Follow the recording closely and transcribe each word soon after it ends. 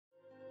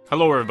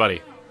Hello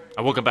everybody,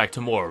 and welcome back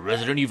to more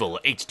Resident Evil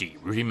HD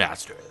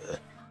Remaster.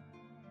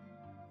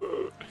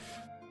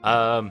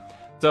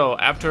 So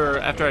after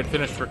I'd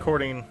finished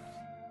recording,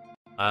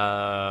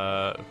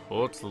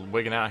 it's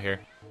wigging out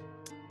here.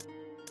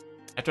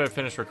 After I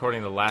finished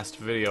recording the last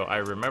video, I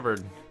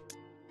remembered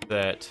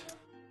that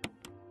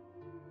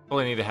I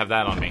really need to have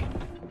that on me.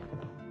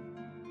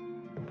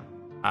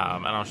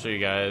 And I'll show you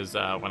guys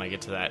when I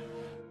get to that.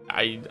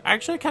 I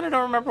actually kind of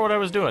don't remember what I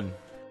was doing,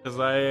 because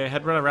I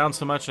had run around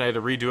so much and I had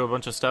to redo a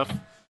bunch of stuff.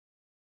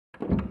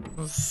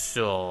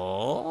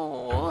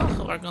 So,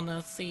 we're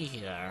gonna see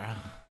here.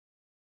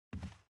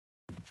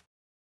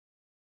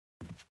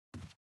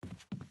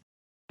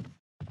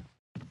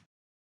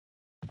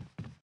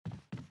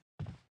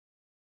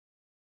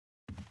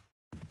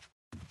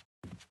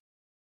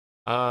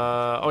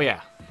 Oh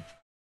yeah.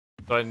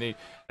 So I need,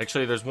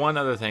 actually there's one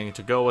other thing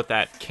to go with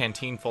that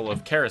canteen full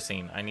of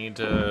kerosene. I need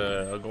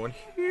to go in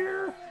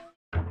here.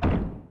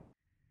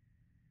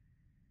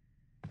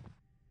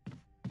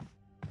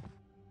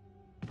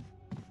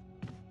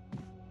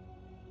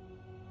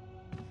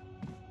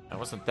 That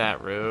wasn't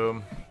that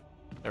room.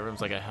 That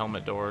room's like a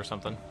helmet door or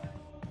something.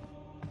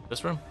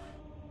 This room?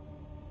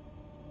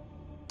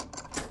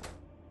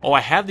 Oh,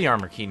 I have the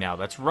armor key now.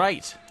 That's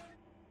right.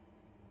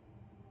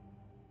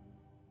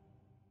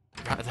 I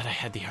forgot that I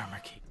had the armor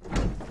key.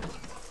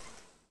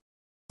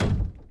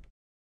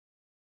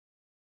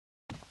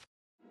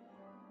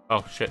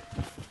 Oh, shit.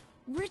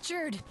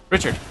 Richard!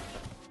 Richard!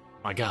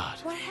 My God.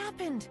 What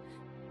happened?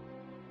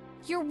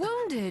 You're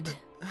wounded.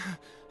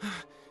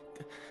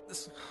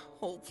 This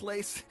whole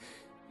place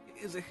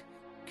is a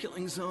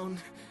killing zone.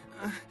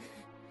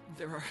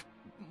 There are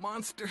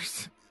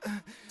monsters.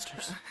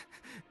 Monsters.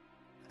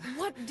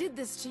 What did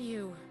this to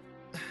you?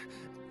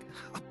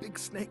 A big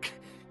snake.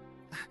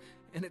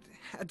 And it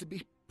had to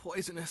be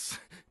poisonous.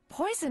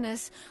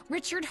 Poisonous?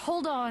 Richard,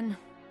 hold on.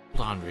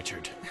 Hold on,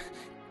 Richard.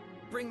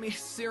 Bring me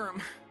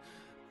serum.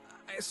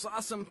 I saw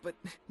some, but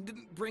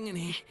didn't bring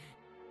any.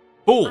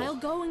 Fool! I'll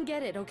go and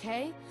get it,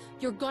 okay?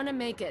 You're gonna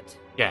make it.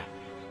 Yeah.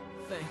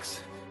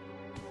 Thanks.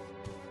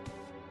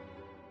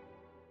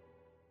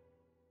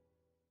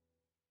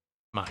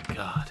 My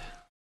God.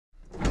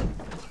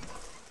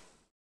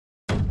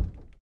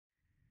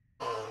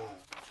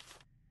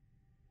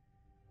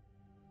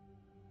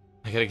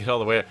 I gotta get all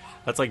the way.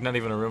 That's like not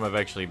even a room I've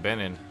actually been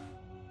in.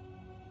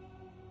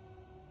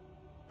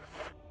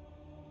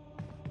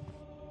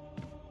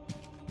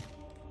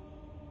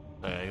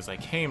 Because I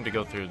came to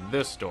go through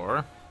this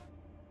door.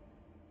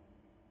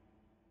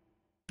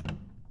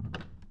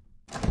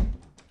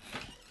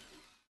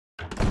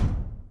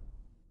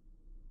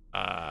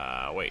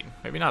 Wait.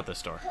 Maybe not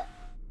this door.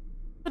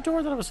 The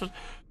door that I was supposed...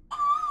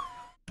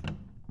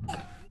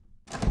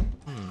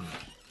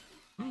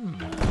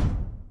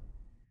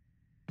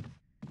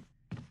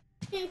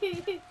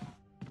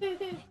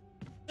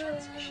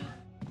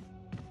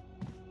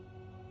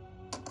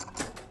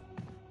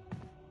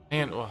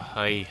 And, well,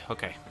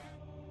 okay.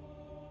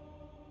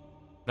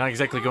 Not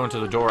exactly going to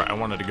the door I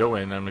wanted to go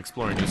in, I'm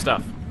exploring new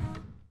stuff.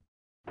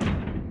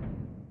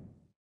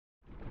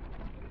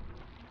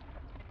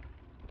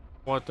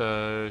 What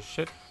the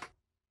shit?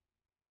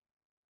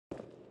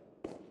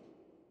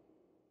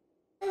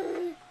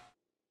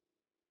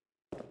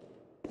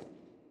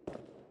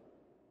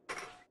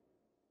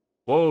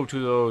 Woe to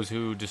those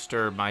who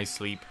disturb my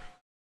sleep.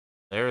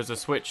 There is a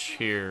switch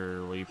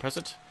here. Will you press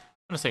it?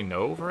 I'm gonna say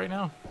no for right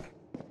now.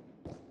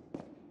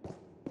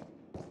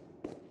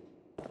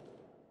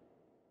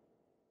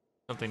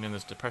 Something in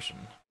this depression.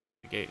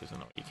 The gate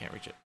isn't. You can't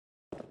reach it.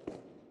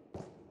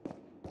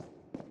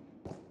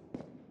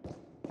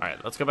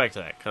 Alright, let's go back to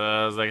that,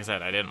 because, like I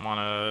said, I didn't want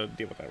to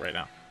deal with that right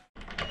now.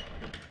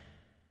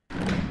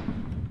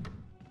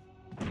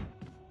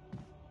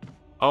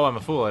 Oh, I'm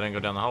a fool. I didn't go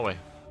down the hallway.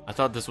 I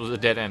thought this was a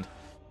dead end.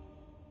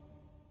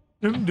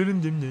 Dum,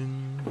 dum, dum,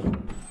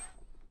 dum.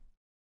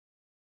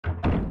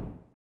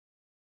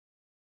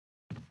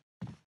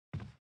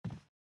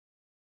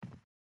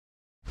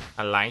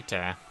 A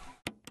lighter.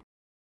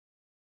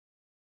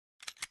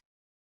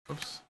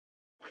 Oops.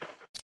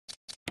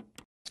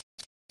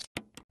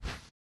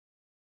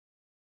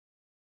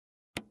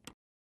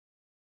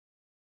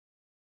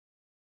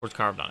 What's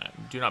carved on it?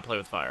 Do not play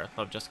with fire.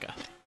 Love, Jessica.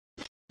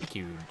 Thank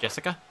you,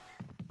 Jessica.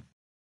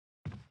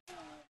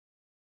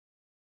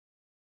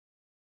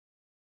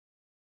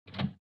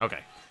 Okay.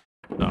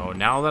 So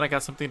now that I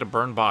got something to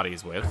burn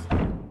bodies with,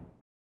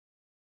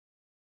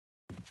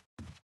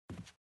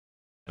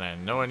 and I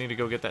know I need to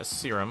go get that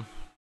serum.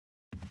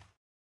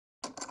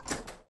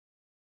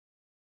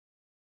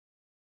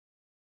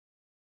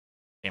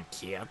 Damn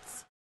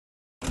kids.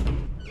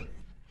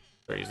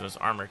 We're using this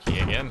armor key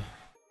again.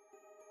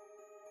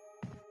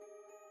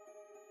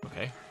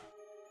 Okay.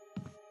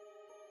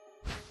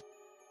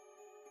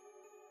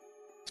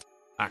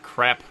 Ah,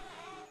 crap.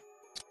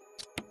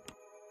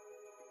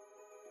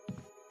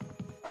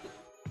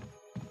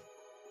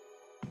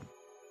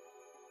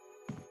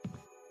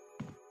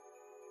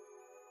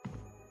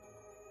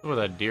 Look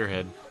at that deer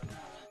head.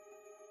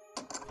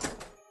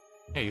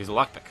 Hey, Hey, use a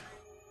lockpick.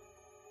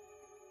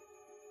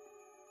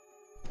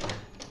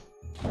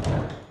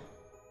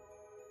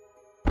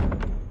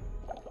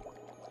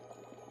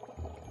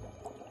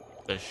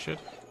 This should.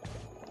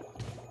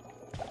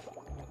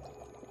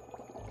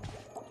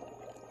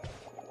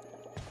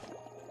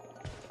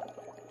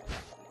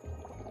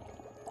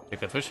 Take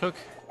the fish hook?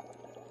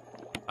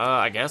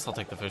 I guess I'll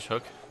take the fish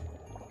hook.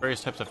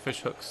 Various types of fish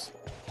hooks.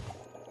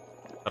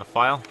 Got a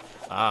file?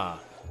 Ah.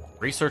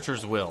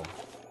 Researcher's will.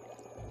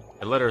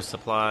 A letter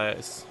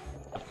supplies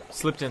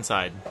slipped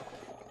inside.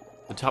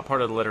 The top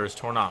part of the letter is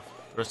torn off.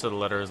 The rest of the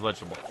letter is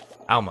legible.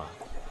 Alma,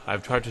 I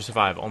have tried to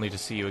survive only to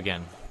see you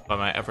again, but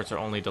my efforts are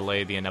only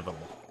delay the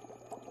inevitable.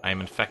 I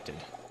am infected,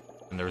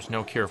 and there is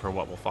no cure for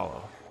what will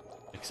follow,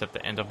 except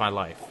the end of my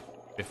life,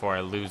 before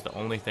I lose the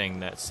only thing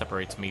that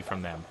separates me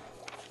from them.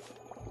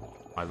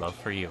 My love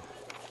for you.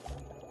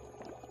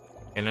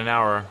 In an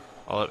hour,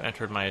 I'll have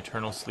entered my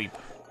eternal sleep,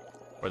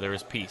 where there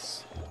is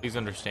peace. Please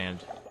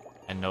understand,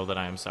 and know that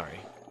I am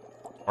sorry.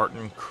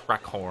 Martin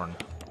Crackhorn.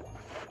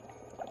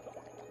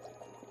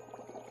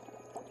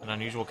 An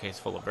unusual case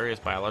full of various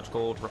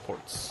biological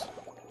reports.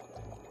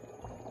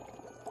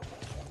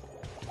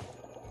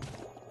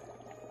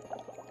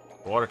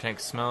 The water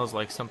tank smells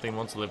like something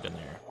once lived in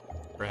there.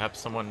 Perhaps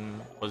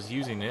someone was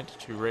using it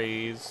to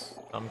raise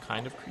some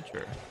kind of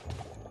creature.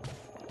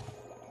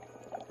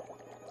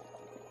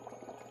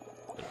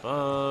 The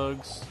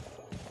bugs.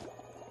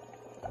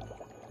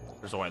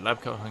 There's a white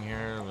lab coat hung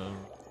here. The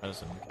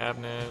medicine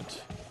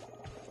cabinet.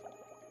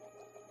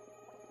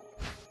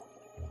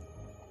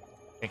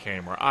 Can't carry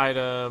any more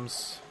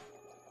items.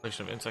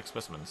 Collection of insect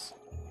specimens.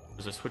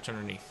 There's a switch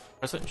underneath.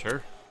 Press it and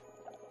sure.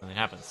 Nothing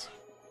happens.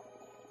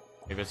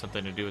 Maybe it's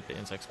something to do with the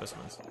insect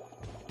specimens.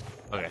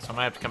 Okay, so I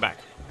might have to come back.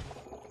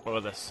 What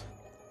was this?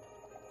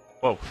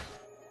 Whoa.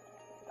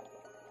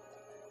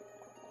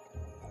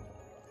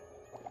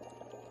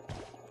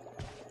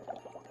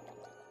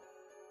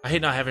 I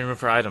hate not having room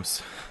for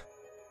items.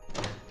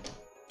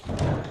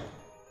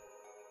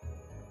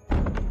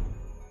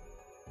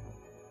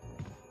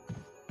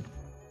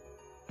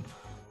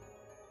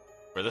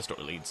 Where this door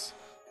leads.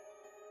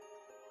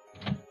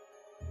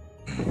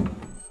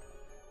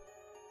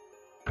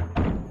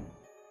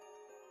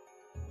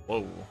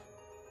 Whoa.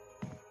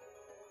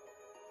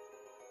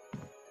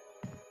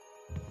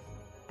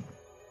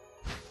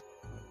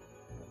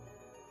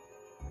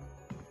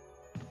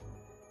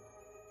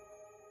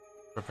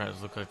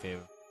 Footprints look like they've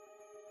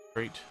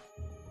great.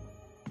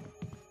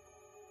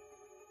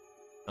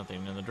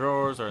 Nothing in the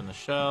drawers or in the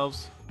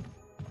shelves.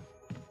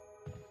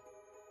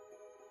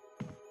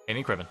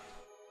 Any cribbing.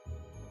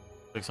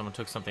 Like someone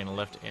took something and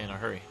left in a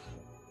hurry.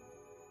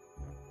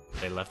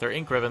 They left their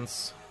ink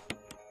ribbons.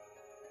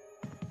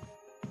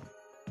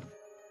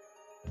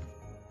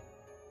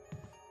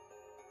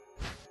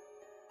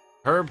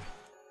 Herb.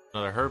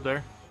 Another herb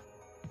there.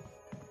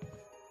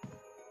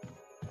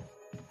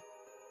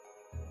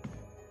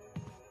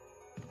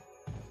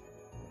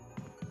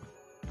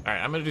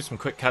 Alright, I'm gonna do some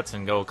quick cuts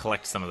and go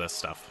collect some of this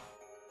stuff.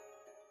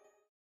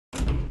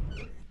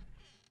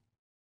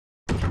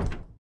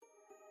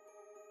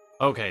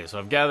 Okay, so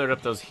I've gathered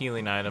up those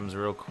healing items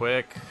real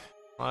quick.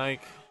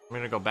 Like, I'm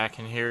gonna go back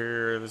in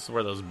here. This is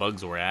where those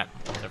bugs were at.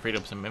 I freed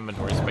up some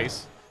inventory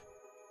space.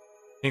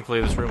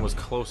 Thankfully, this room was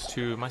close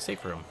to my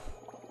safe room.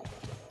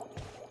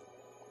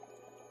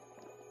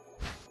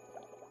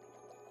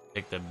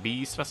 Take the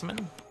bee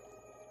specimen.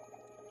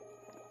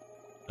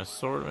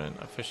 Assortment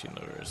of fishing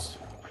lures.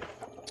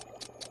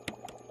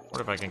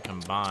 What if I can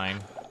combine?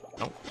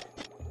 Nope.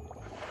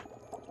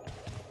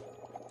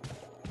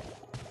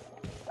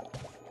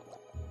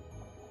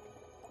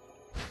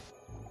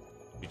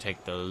 You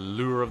take the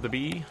lure of the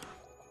bee.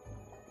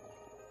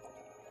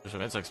 There's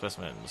some insect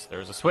specimens.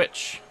 There's a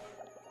switch.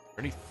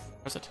 Ready?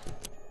 Press it.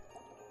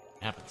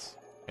 It happens.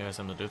 It has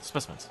something to do with the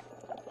specimens.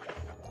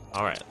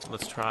 Alright,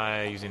 let's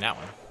try using that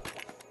one.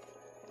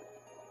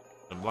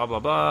 Blah blah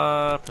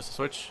blah. Press the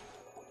switch.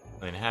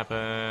 Nothing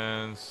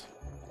happens.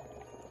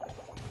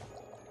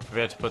 We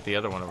had to put the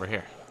other one over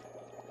here.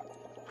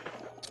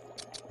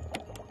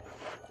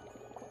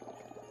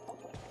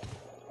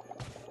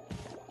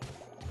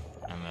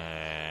 And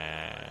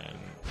then...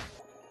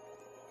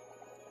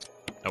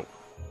 oh.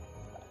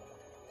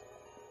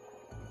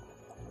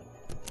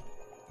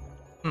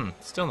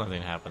 Still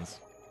nothing happens.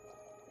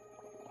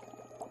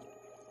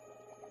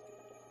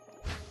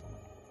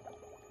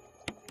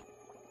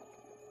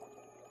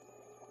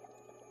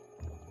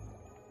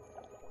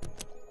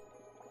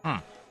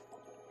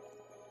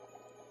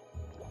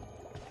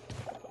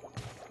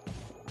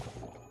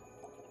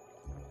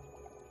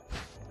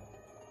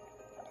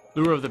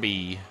 Lure of the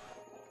bee.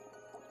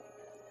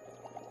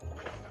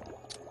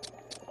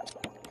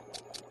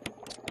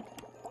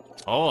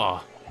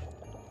 Oh.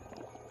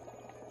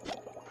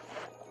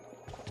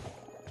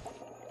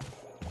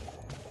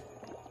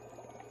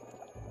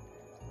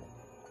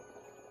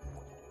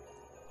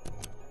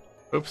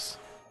 Oops.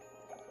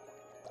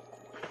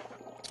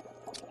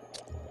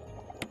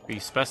 Bee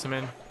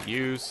specimen.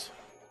 Use.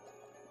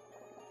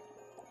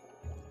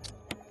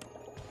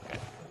 Okay.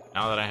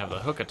 now that I have the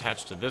hook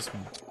attached to this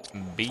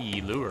bee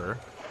lure.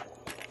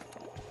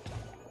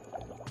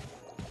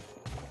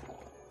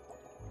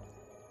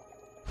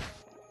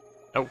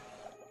 Oh.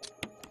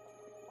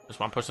 Just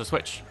want to push the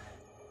switch.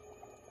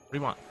 What do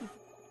you want?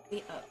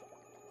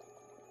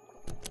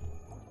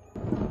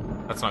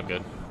 That's not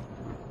good.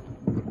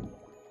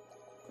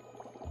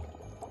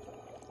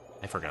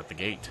 I forgot the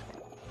gate.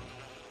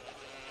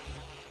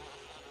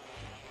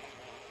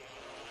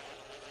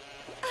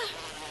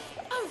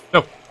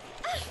 No!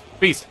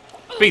 Bees!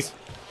 Bees!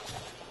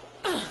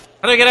 How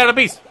do I get out of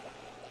bees?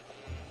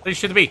 Please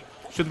shoot the bee.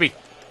 Shoot the bee.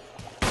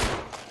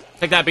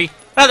 Take that bee.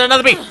 Ah, there's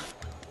another bee!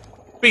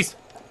 Bees!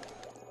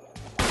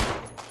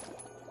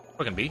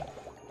 Fucking bee.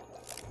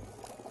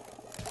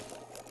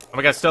 Oh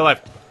my god, still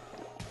alive.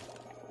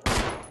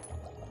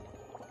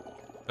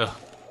 Ugh.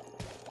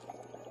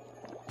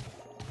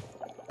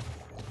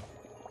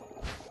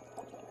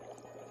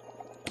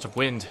 Such a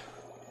wind.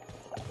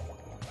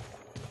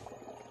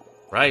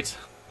 Right.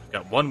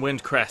 Got one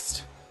wind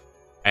crest.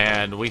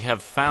 And we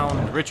have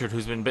found Richard,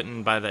 who's been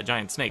bitten by that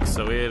giant snake,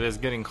 so it is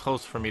getting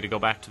close for me to go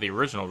back to the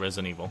original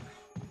Resident Evil.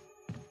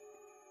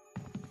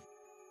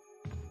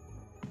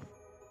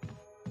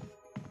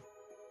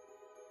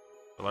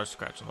 A large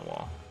scratch on the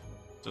wall.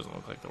 Doesn't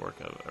look like the work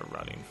of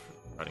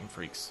rotting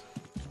freaks.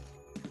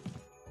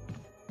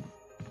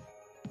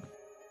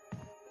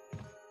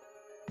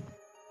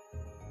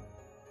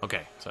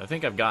 Okay, so I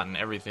think I've gotten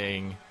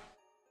everything.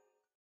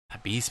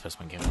 That bee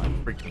specimen game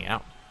like freaked me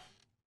out.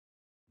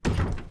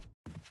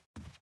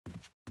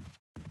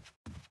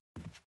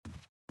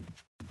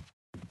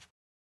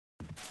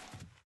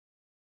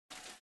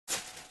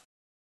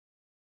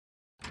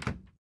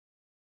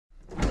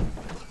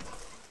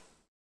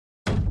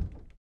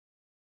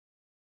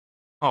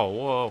 Oh,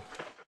 whoa.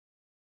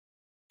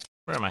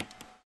 Where am I?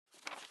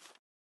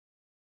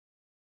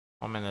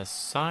 I'm in the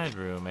side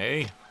room,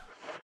 eh?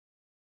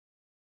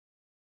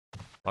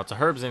 Lots of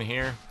herbs in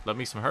here. Love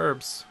me some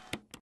herbs.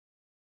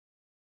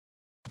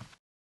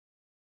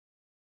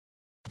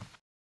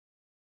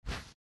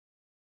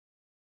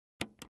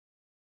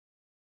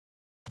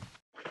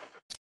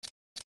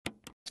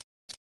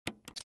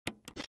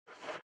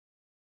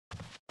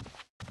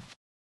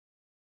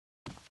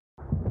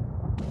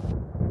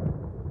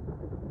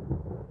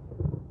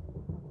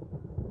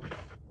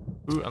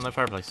 Ooh, on the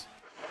fireplace.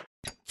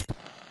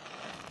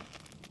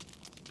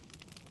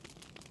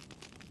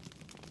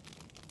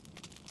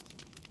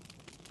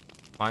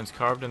 Lines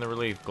carved in the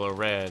relief glow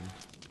red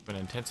with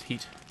intense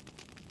heat.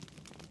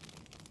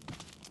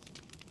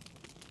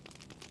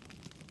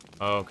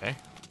 Okay.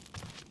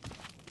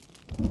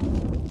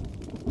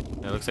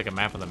 It looks like a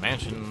map of the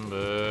mansion,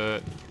 but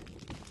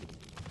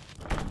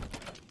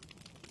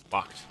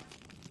locked.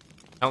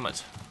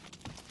 Helmet.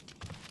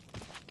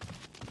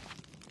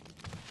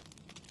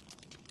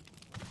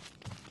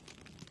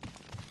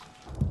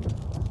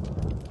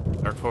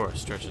 Dark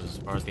forest stretches as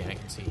far as the eye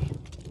can see.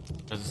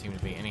 Doesn't seem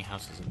to be any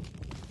houses in.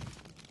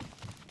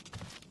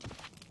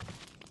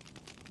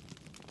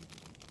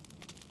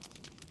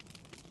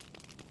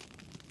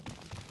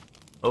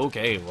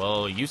 Okay,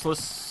 well,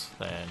 useless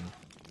then.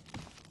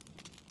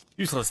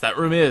 Useless that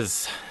room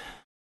is.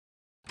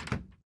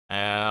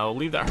 I'll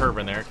leave that herb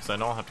in there because I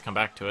know I'll have to come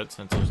back to it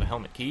since there's a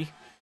helmet key.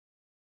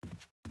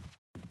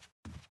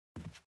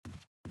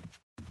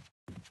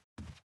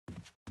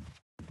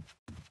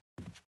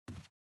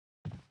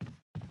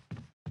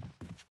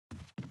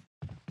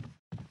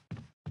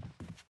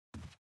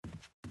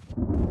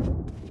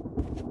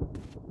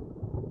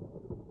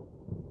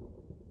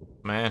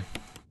 Man.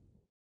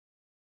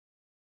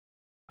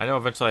 I know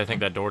eventually I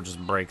think that door just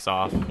breaks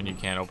off and you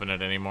can't open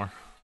it anymore.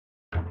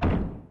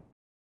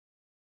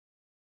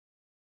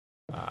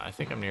 I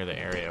think I'm near the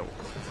area.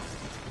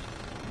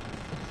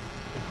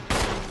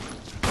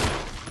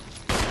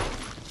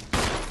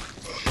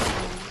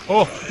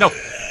 Oh, no!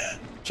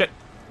 Shit.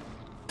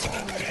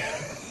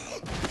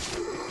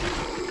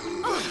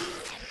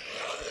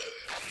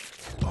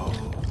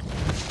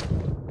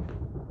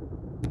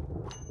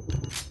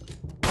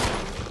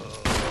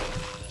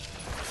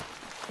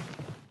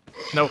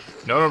 No,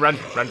 no, run,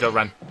 run, Joe,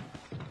 run.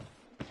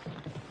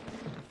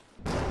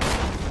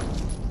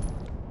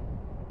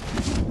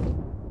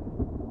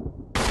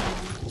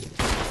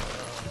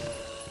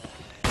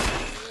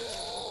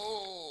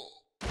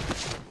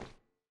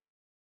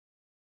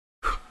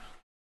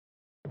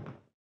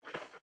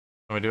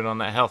 What am I doing on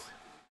that health?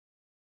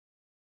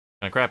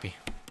 Kinda crappy.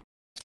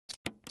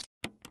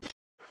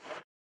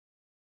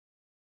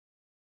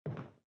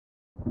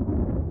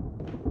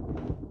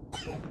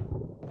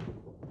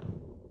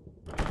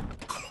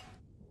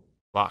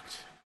 Locked.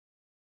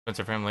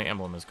 Spencer family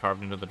emblem is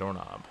carved into the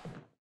doorknob.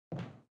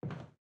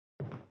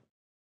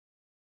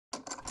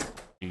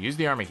 You use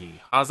the army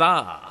key.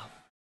 Huzzah!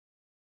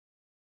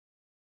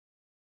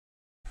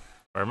 If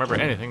I remember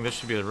anything, this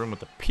should be the room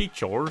with the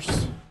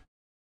pictures.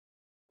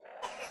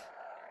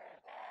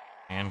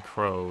 And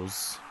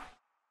crows.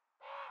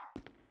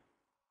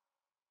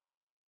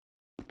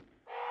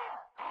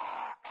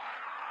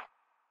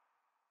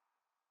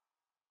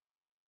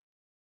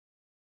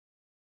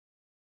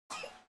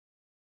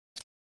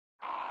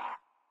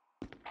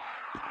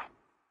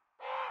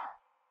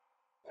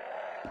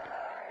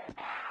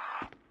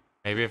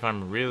 Maybe if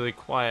I'm really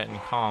quiet and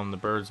calm, the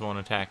birds won't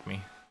attack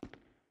me.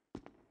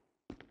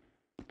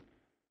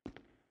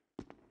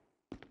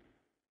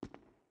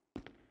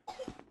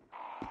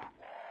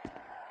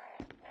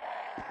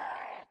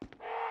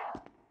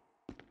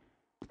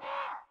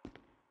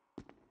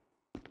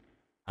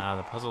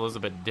 The puzzle is a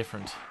bit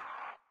different.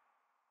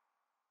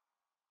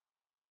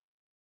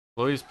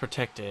 Chloe's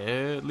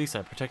protected.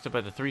 Lisa, protected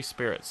by the three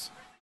spirits.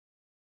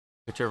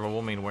 Picture of a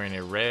woman wearing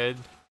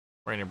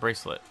a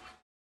bracelet,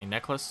 a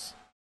necklace,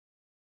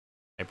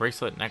 a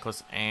bracelet,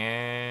 necklace,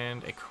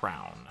 and a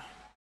crown.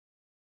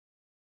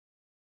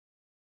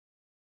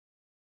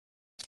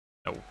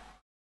 Oh,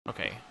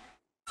 okay.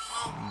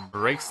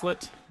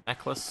 Bracelet,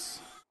 necklace,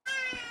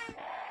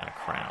 and a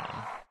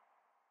crown.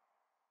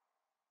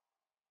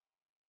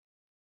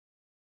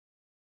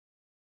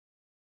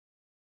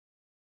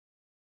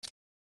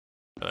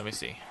 Let me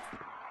see.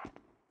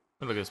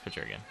 Let me look at this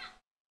picture again.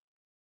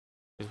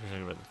 It's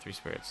protected by the three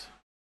spirits.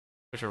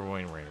 Picture of a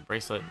woman wearing a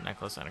bracelet,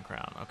 necklace, and a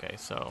crown. Okay,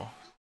 so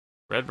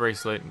red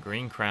bracelet,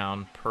 green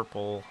crown,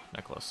 purple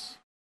necklace.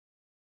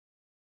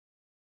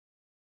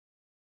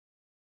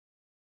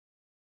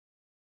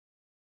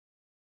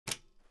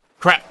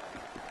 Crap!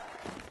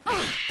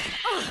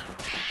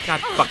 God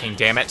fucking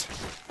damn it!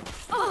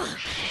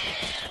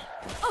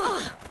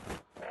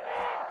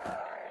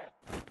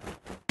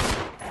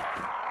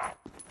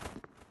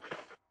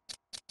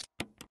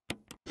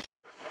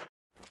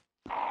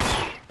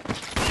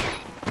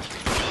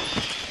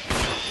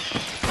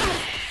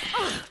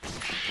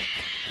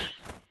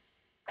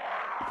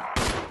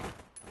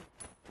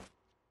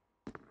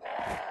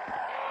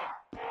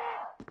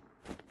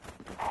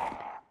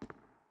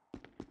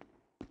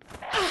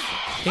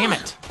 Damn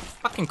it!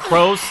 Fucking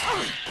crows!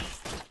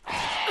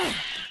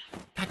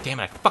 God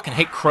damn it, I fucking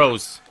hate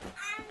crows!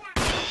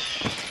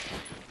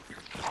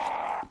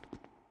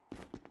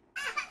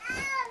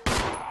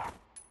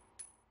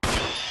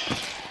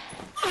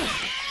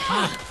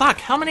 Ah, fuck,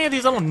 how many of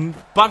these little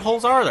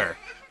buttholes are there?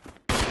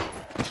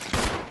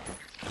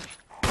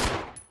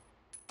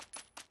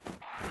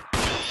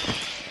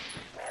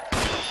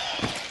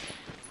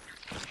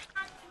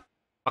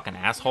 Fucking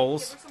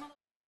assholes.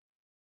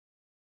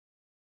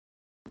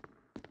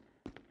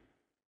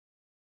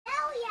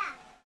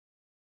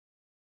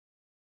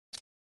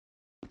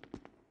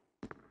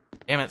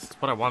 Damn it, that's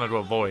what I wanted to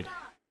avoid.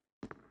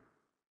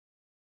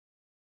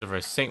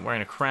 There's a saint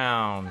wearing a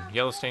crown,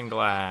 yellow stained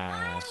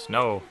glass.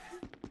 No.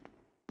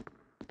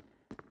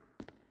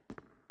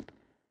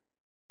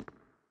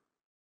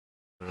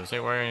 There's a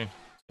saint wearing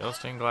yellow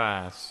stained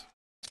glass.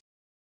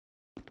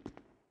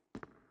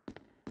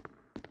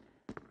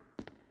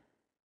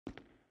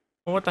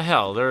 Well, what the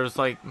hell? There's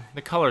like,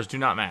 the colors do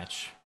not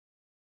match.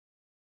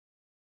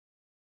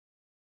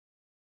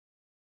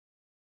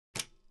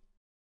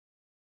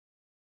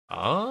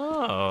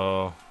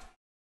 Oh.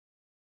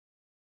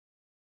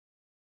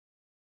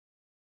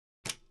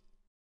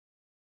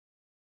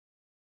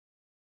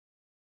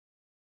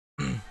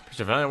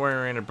 Picture of Valiant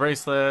wearing a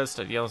bracelet,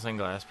 at yellow stained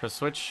glass. Press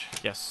switch.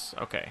 Yes,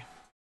 okay.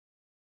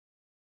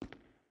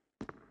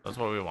 That's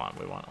what we want.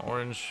 We want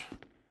orange.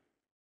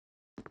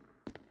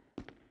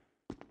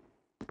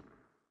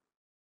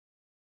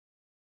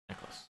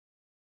 Necklace.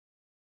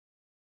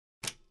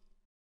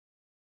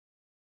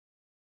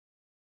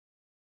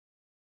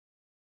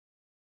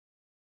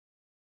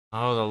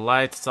 Oh, the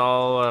lights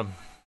all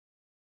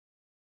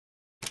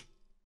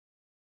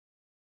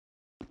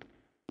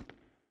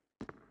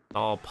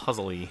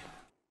puzzly.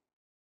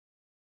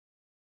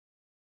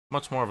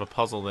 Much more of a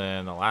puzzle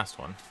than the last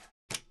one.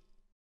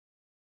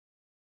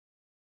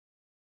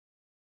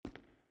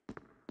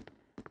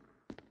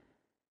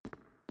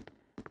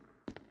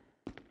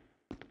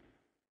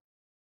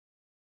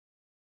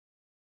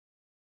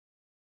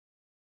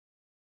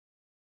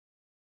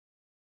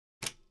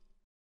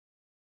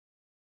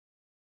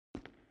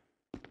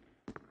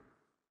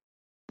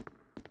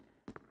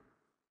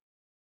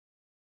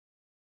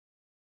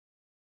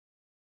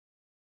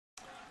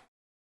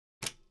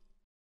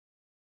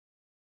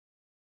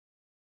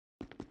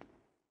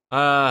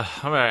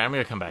 Alright, I'm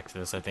gonna come back to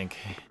this, I think.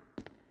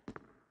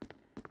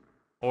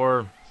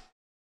 Or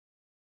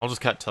I'll just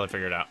cut till I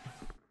figure it out.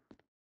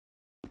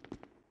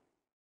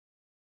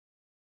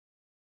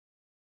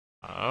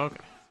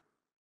 Okay.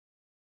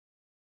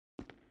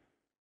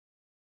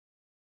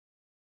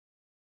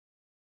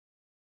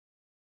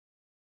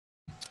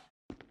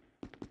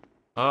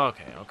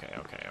 Okay.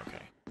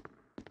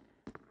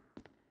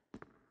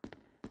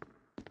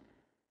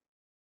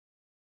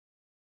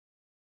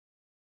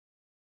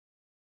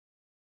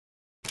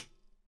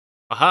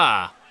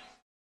 Aha!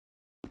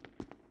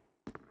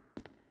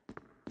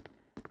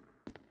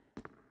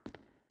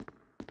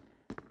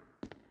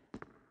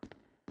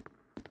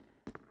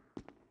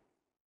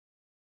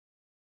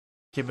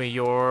 Give me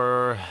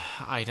your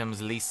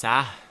items,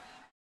 Lisa.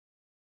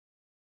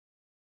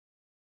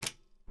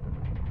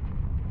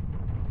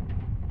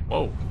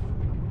 Whoa.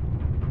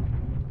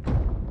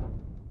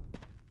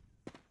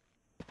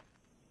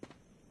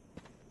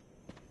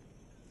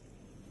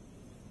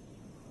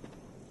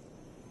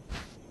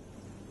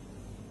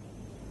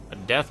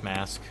 death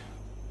mask.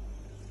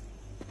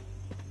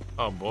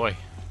 Oh boy.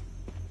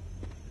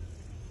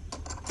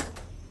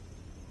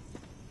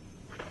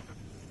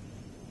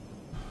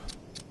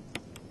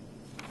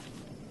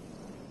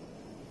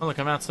 Oh look,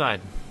 I'm outside.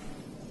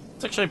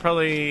 It's actually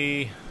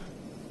probably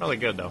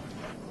good though.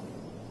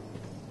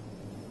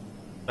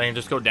 I can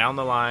just go down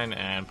the line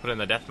and put in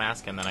the death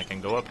mask, and then I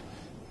can go up,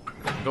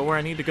 go where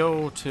I need to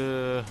go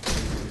to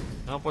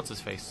help. What's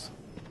his face?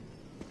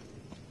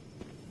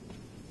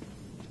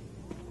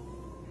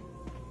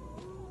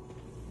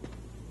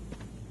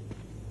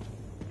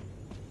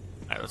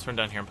 All right, let's run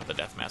down here and put the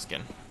death mask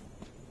in.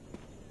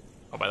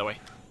 Oh, by the way.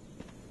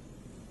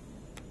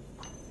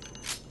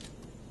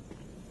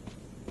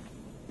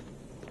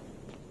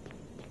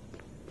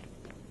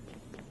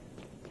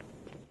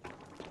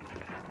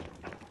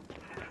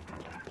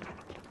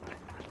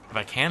 If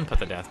I can put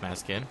the death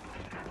mask in.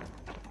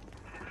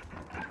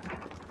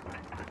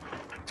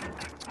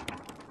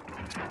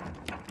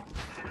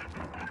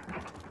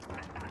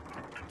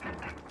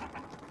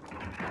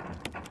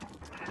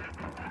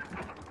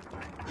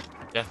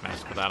 Death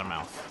mask without a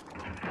mouth.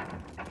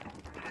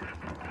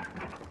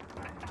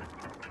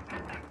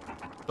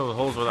 Fill the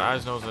holes where the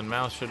eyes, nose, and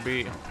mouth should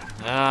be.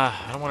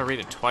 I don't want to read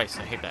it twice.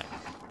 I hate that.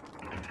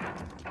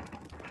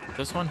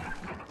 This one?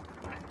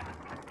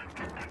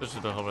 This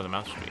is the hole where the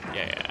mouth should be.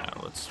 Yeah,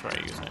 let's try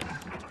using it.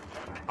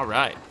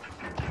 Alright.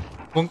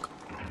 Boink.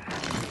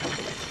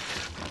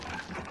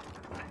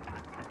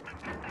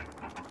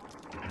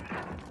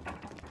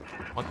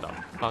 What the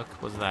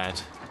fuck was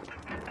that?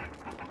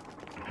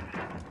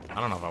 I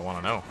don't know if I want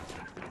to know.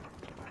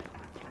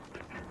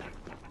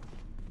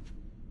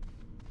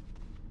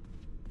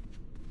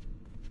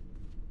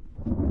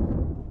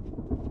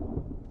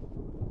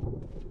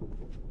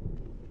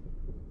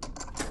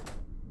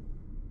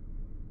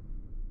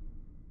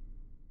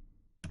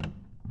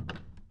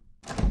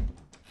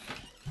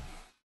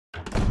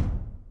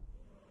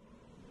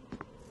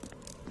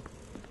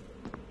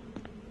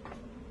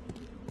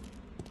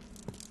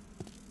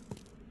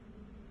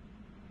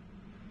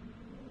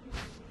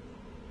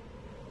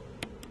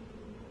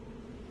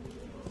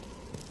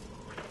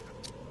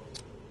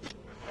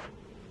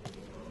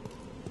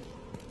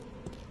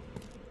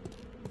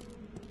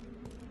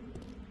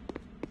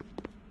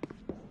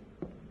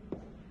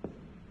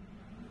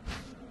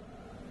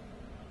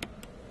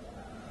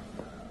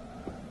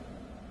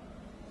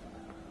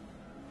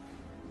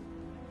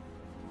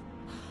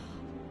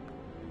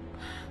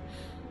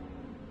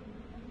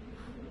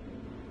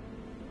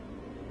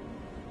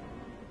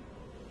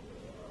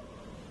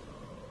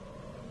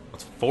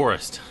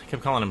 Forrest. I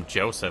kept calling him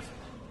Joseph.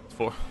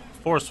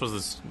 Forrest was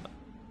this.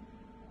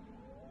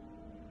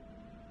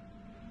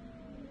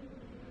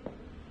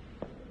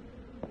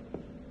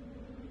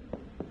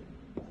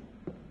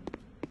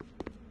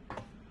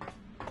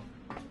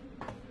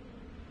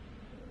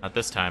 Not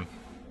this time.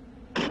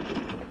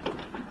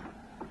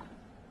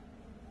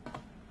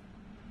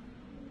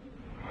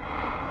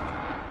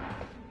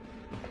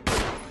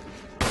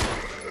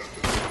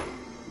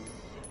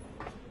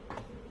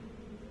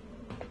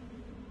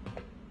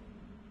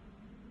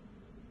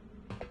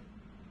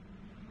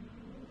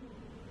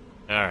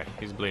 Alright,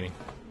 he's bleeding.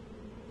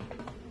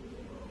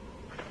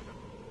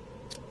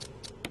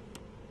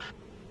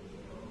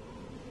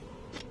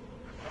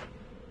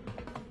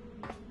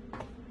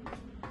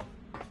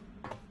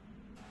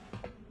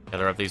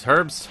 Gather up these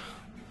herbs.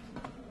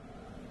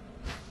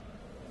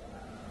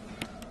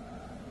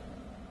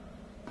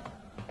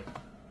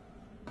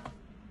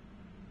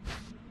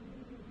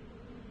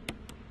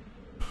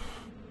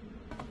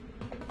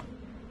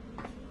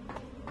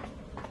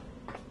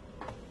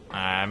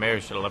 Maybe I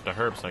should have left a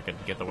herb so I could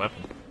get the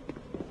weapon.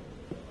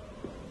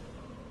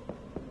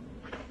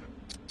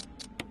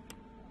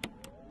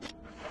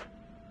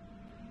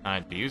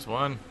 I'd use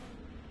one.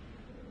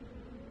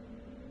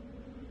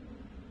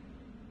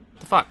 What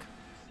the fuck?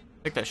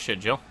 Take that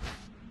shit, Jill.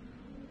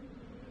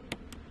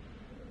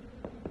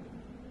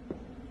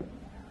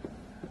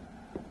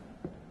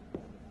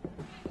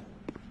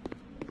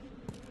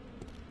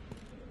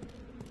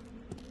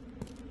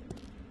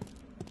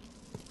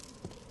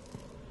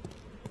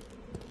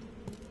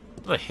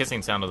 The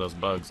hissing sound of those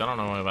bugs. I don't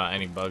know about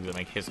any bugs that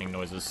make hissing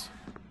noises.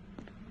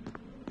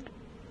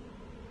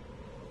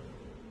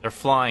 They're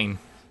flying.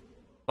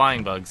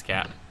 Flying bugs,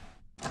 cat.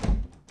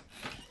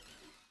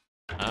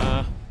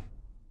 God.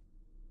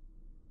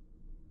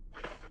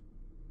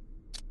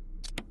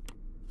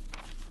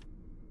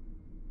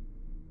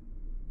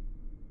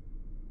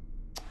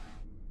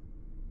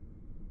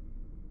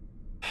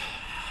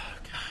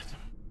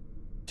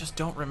 Just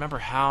don't remember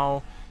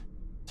how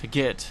to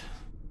get...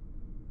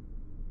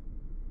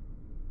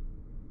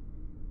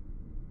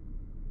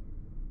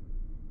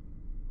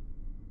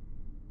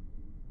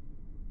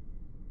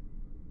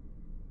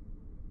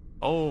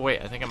 Oh,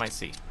 wait, I think I might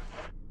see.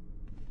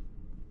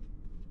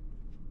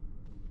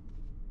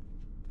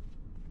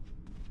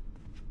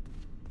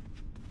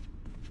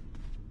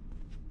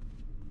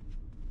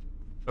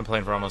 Been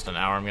playing for almost an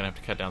hour. I'm gonna have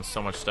to cut down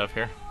so much stuff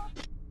here.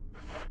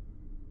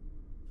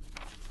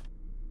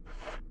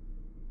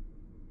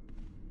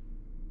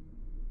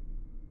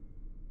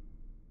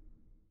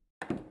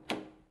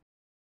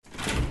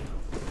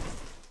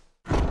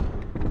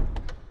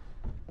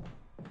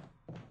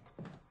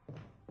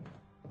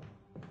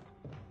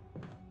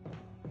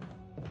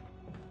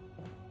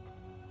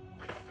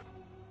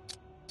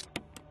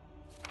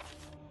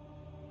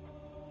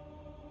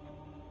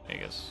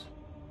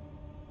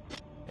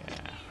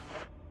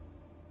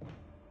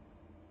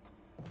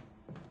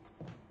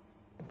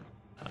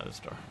 this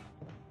door.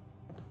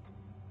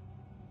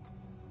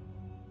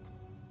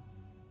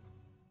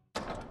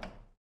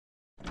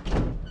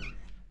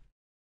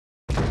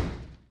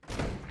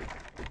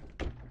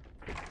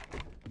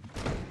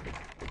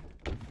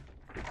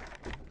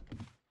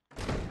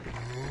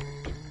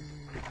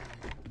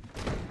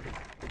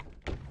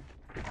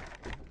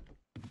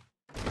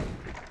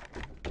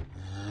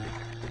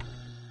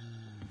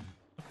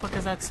 What the fuck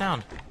is that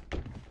sound?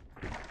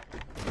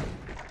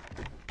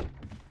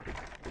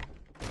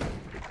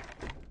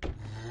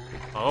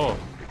 Oh.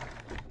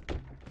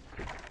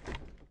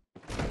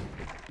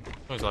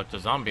 Looks like a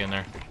zombie in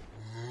there.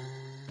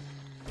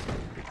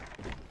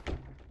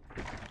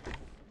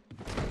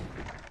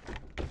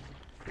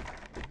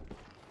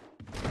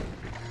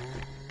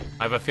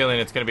 I have a feeling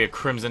it's gonna be a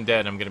Crimson Dead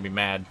and I'm gonna be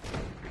mad.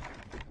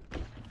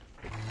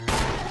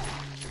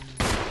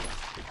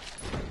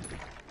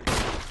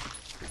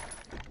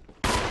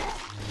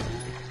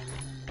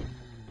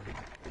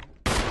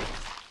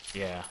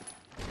 Yeah.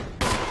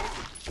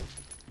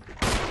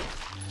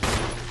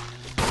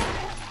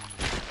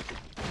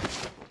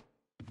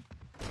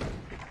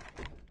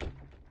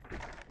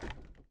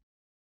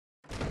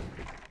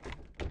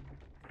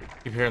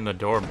 Keep hearing the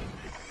door.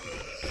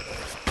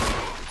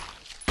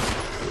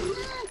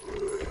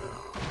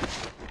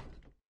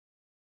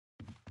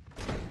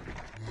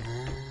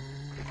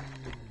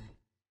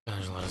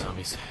 There's a lot of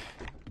zombies.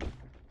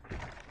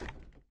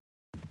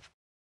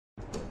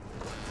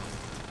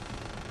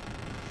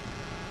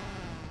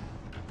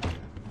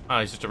 Oh,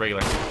 he's just a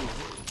regular.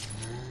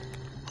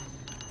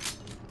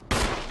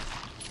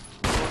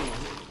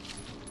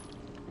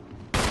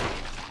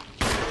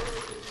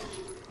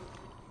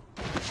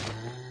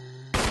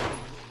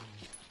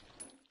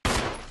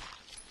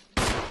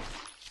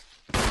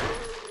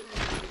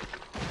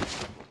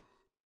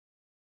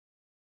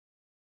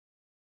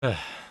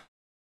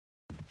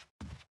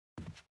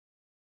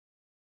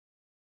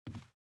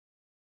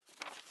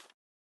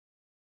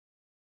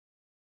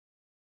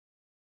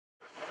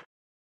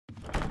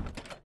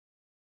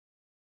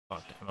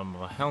 Fuck, I'm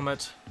a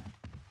helmet.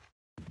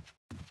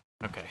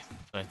 Okay,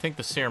 so I think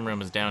the serum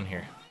room is down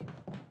here.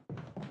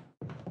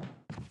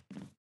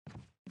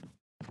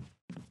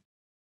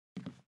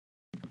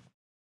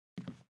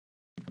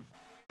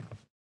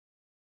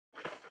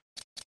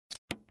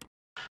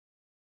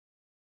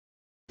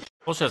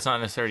 Bullshit, it's not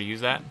necessary to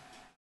use that.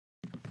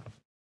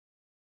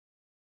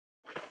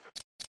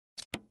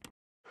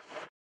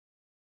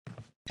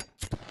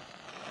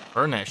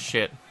 Burn that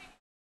shit.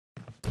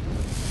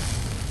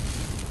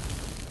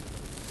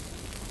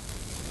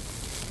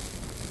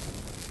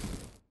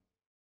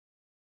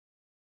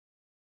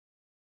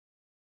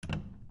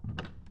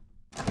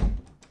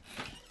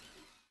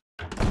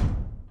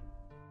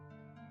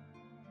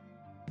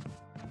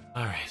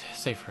 Alright,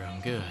 safe room,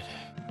 good.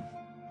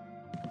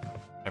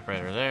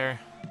 Typewriter there.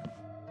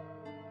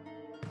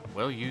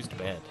 Well-used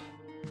bed.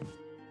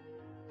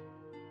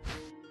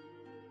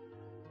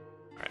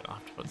 Alright, I'll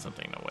have to put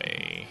something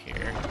away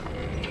here.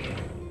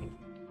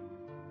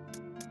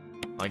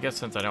 Well, I guess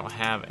since I don't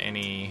have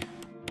any...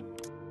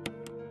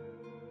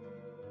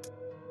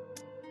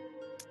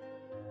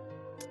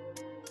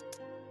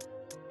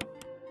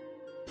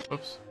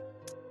 Oops.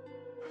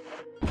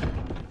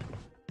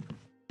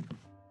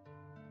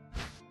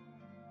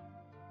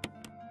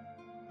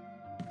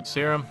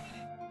 Serum.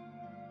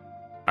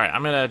 Alright,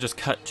 I'm gonna just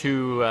cut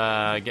to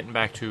getting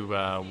back to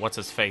what's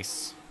his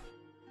face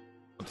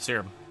with the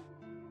serum.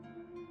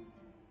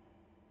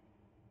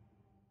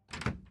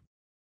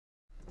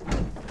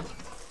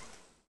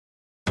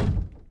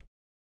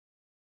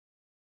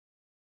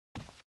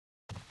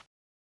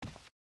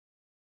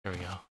 There we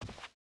go.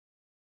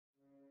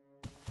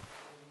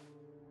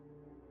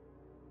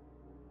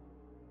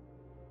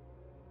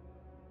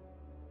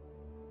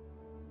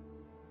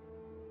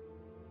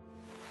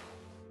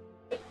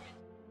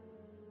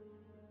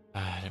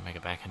 I didn't make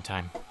it back in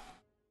time.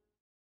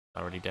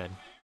 Already dead.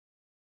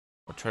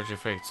 What treasure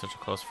fate, such a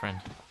close friend.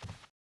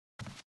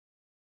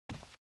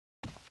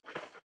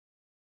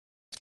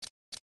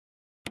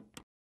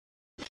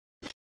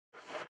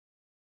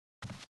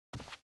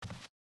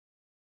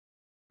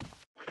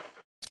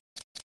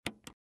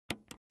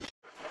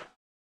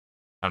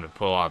 Time to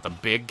pull out the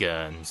big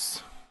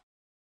guns.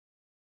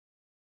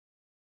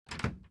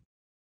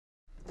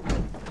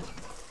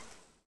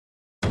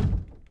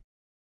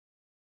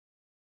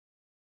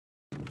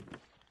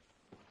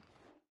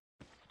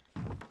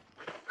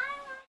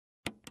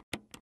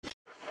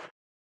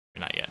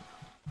 Not yet.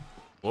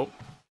 Whoop.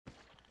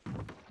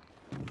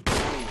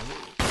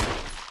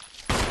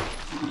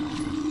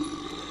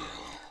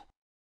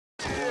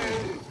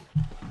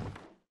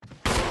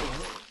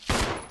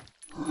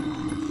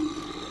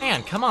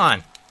 Man, come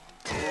on.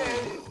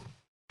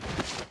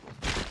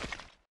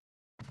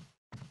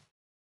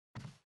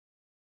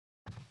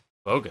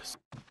 Bogus.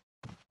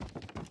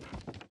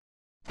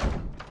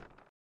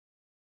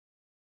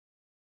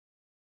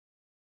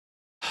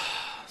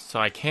 So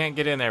I can't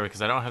get in there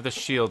because I don't have the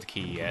shield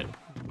key yet.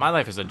 My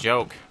life is a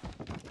joke.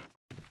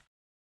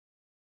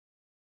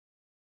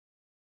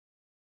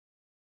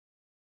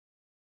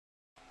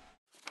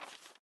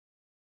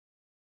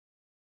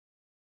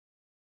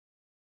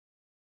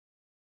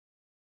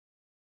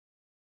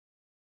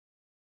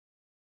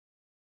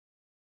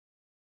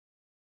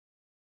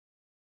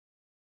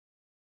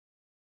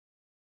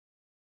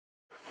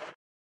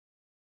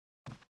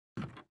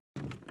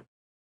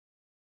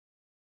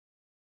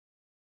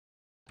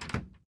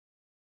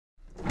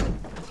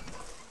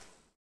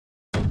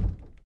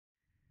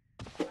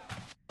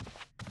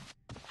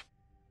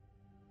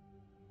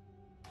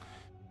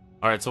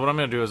 Alright, so what I'm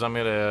going to do is I'm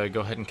going to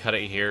go ahead and cut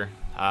it here.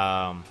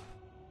 I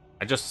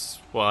just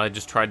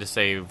tried to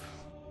save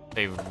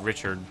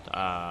Richard,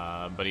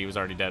 but he was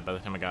already dead by the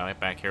time I got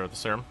back here with the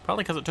serum.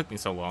 Probably because it took me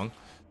so long.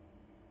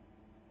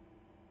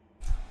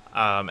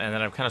 And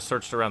then I've kind of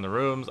searched around the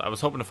rooms. I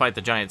was hoping to fight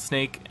the giant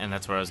snake, and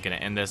that's where I was going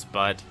to end this,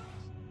 but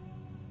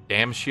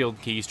damn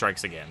shield key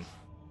strikes again.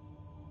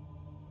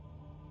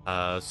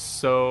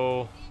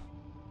 So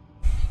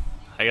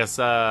I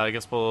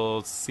guess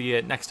we'll see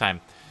it next time.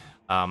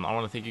 I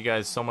want to thank you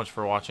guys so much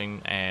for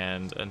watching,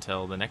 and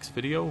until the next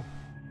video,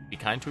 be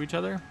kind to each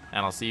other,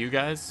 and I'll see you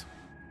guys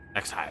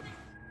next time.